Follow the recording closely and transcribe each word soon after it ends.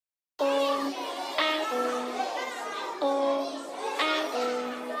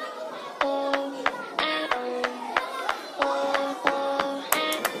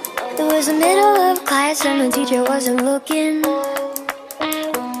was the middle of class and the teacher wasn't looking.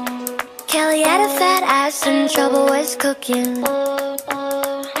 Kelly had a fat ass and trouble was cooking.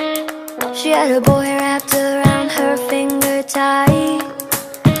 She had a boy wrapped around her finger tight.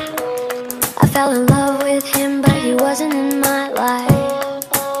 I fell in love with him, but he wasn't in my life.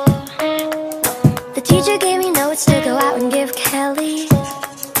 The teacher gave me notes to go out and give Kelly.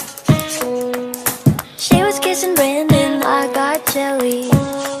 She was kissing Brandon, I got jelly.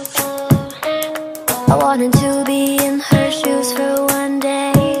 I wanted to be in her shoes for one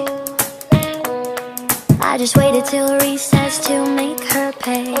day. I just waited till recess to make her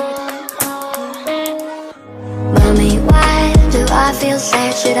pay. Mommy, why do I feel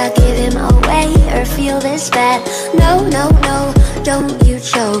sad? Should I give him away or feel this bad? No, no, no, don't you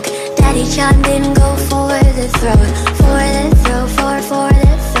choke. Daddy John didn't go for the throat. For the throat, for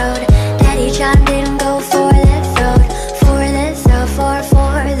the throat. Daddy John didn't go for the throat. For the throat, for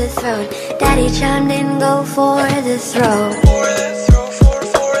the throat. Daddy John didn't go for the throat. For the throat,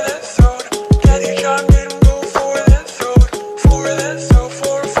 for the throat. Daddy John didn't go for the throat. For the throat,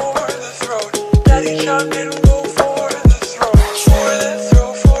 for the throat. Daddy John didn't go for the throat. For the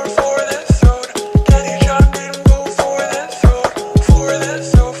throat, for the throat. Daddy John didn't go for the throat. For the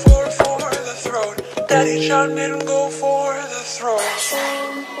throat, for the throat. Daddy John didn't go for the throat.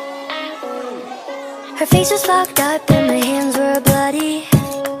 Her face was fucked up and my hands were bloody.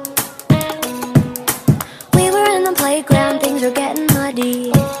 We were in the playground, things were getting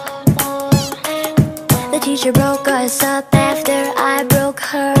muddy. The teacher broke us up after I broke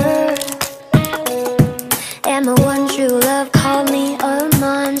her. And my one true love called me a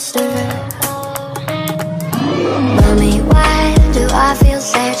monster. Mommy, why do I feel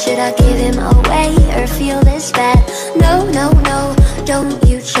sad? Should I give him away or feel this bad? No, no, no, don't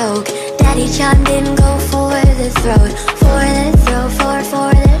you choke. Daddy John didn't go for the throat. For the throat,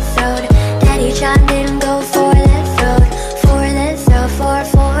 for the throat. Daddy John didn't go for the throat. For the throat, for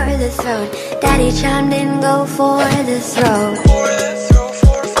the throat. Daddy John didn't go for the throat. For the throat,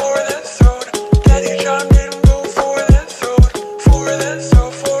 for the throat. Daddy John didn't go for the throat. For the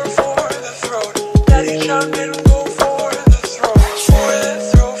throat, for the throat. Daddy John didn't go for the throat. For the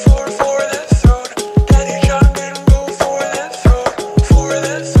throat, for the throat. Daddy John didn't go for the throat. For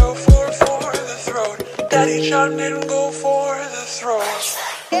the throat, for the throat. Daddy John didn't go for the throat.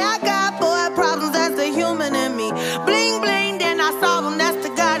 Yeah, I got boy problems, that's the human in me. Bling bling, then I solve them, that's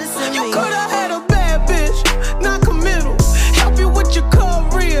the goddess in me. You could've had a bad bitch, not committal. Help you with your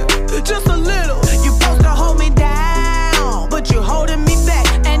career, just a little. You supposed to hold me down, but you holding me back.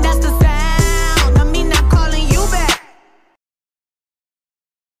 And that's the sound of me not calling you back.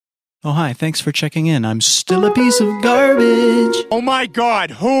 Oh, hi, thanks for checking in. I'm still a piece of garbage. Oh my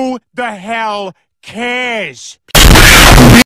God, who the hell cares?